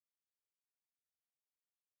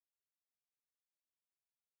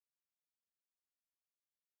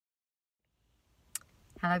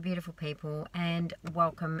Hello, beautiful people, and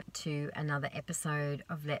welcome to another episode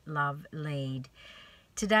of Let Love Lead.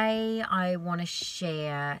 Today, I want to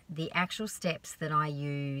share the actual steps that I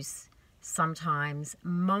use sometimes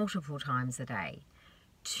multiple times a day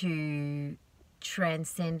to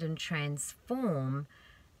transcend and transform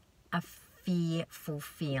a fearful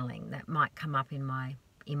feeling that might come up in my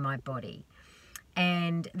body.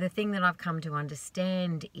 And the thing that I've come to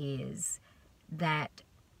understand is that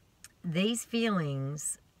these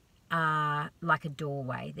feelings are like a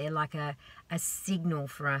doorway. They're like a signal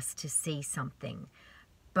for us to see something.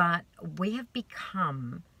 But we have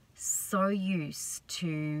become so used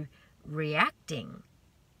to reacting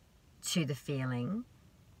to the feeling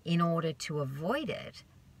in order to avoid it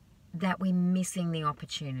that we're missing the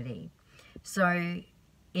opportunity. So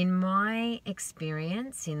in my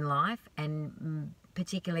experience in life, and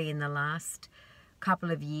particularly in the last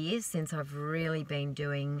couple of years since I've really been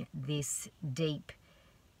doing this deep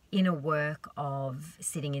inner work of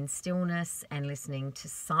sitting in stillness and listening to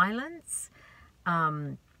silence,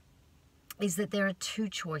 is that there are two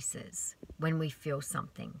choices when we feel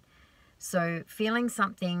something. So feeling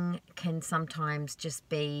something can sometimes just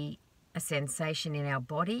be a sensation in our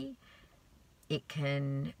body. It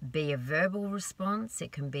can be a verbal response.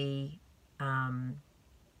 It can be,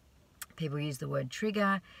 people use the word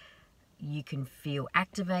trigger. You can feel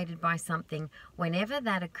activated by something. Whenever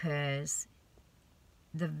that occurs,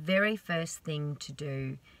 the very first thing to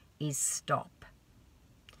do is stop.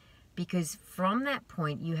 Because from that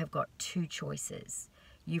point, you have got two choices.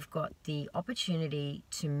 You've got the opportunity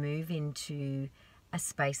to move into a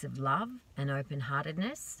space of love and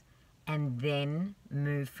open-heartedness and then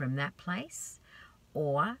move from that place.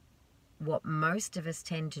 Or what most of us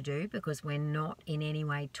tend to do, because we're not in any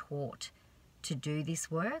way taught to do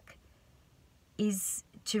this work, is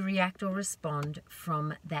to react or respond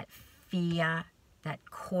from that fear, that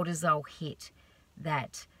cortisol hit,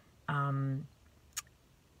 that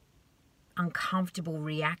uncomfortable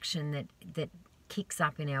reaction that kicks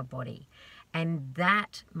up in our body. And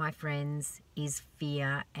that, my friends, is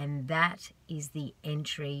fear, and that is the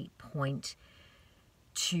entry point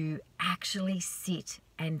to actually sit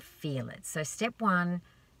and feel it. So step one,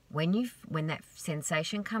 when that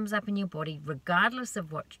sensation comes up in your body, regardless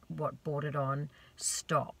of what brought it on,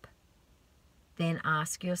 stop. Then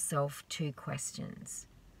ask yourself two questions.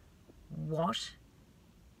 What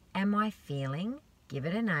am I feeling? Give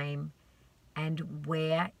it a name. And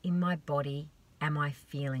where in my body am I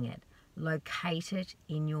feeling it? Locate it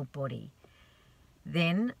in your body.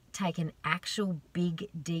 Then take an actual big,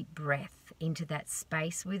 deep breath into that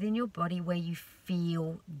space within your body where you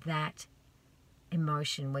feel that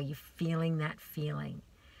emotion, where you're feeling that feeling,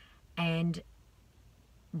 and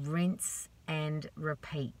rinse and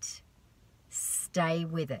repeat. Stay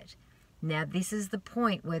with it. Now, this is the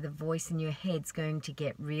point where the voice in your head's going to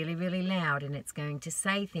get really, really loud, and it's going to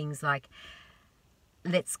say things like,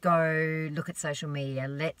 let's go look at social media,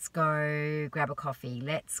 let's go grab a coffee,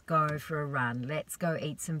 let's go for a run, let's go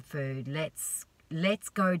eat some food, let's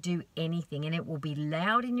go do anything. And it will be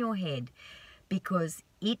loud in your head because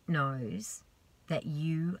it knows that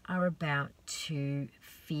you are about to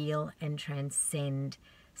feel and transcend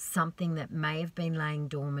something that may have been laying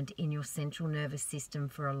dormant in your central nervous system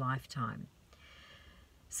for a lifetime.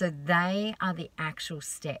 So they are the actual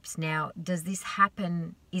steps. Now, does this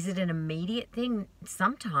happen? Is it an immediate thing?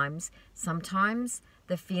 Sometimes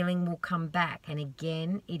the feeling will come back. And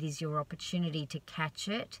again, it is your opportunity to catch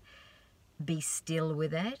it, be still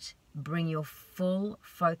with it, bring your full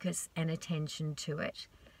focus and attention to it.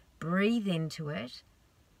 Breathe into it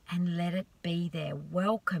and let it be there.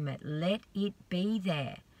 Welcome it. Let it be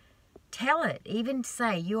there. Tell it. Even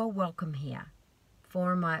say, you are welcome here.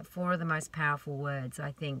 Four of the most powerful words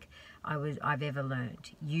I think I've ever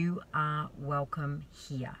learned. You are welcome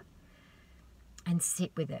here. And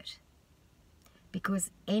sit with it.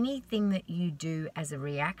 Because anything that you do as a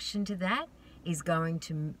reaction to that is going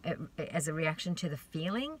to, as a reaction to the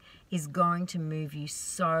feeling, is going to move you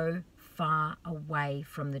so far away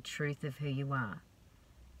from the truth of who you are.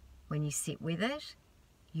 When you sit with it,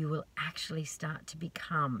 you will actually start to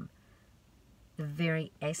become the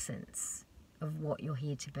very essence of what you're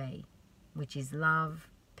here to be, which is love,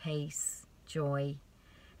 peace, joy,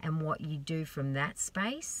 and what you do from that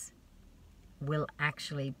space will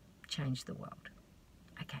actually change the world.